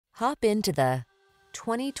Hop into the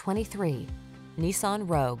 2023 Nissan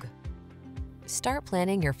Rogue. Start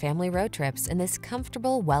planning your family road trips in this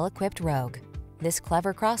comfortable, well-equipped Rogue. This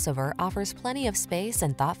clever crossover offers plenty of space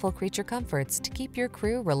and thoughtful creature comforts to keep your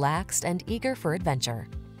crew relaxed and eager for adventure.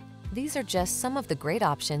 These are just some of the great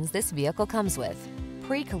options this vehicle comes with: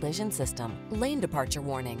 pre-collision system, lane departure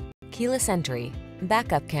warning, keyless entry,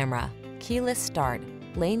 backup camera, keyless start,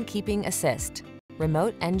 lane keeping assist,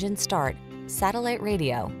 remote engine start, satellite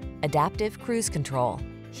radio, adaptive cruise control,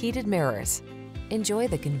 heated mirrors. Enjoy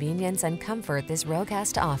the convenience and comfort this Rogue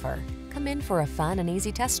has to offer. Come in for a fun and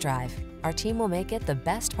easy test drive. Our team will make it the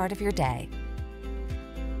best part of your day.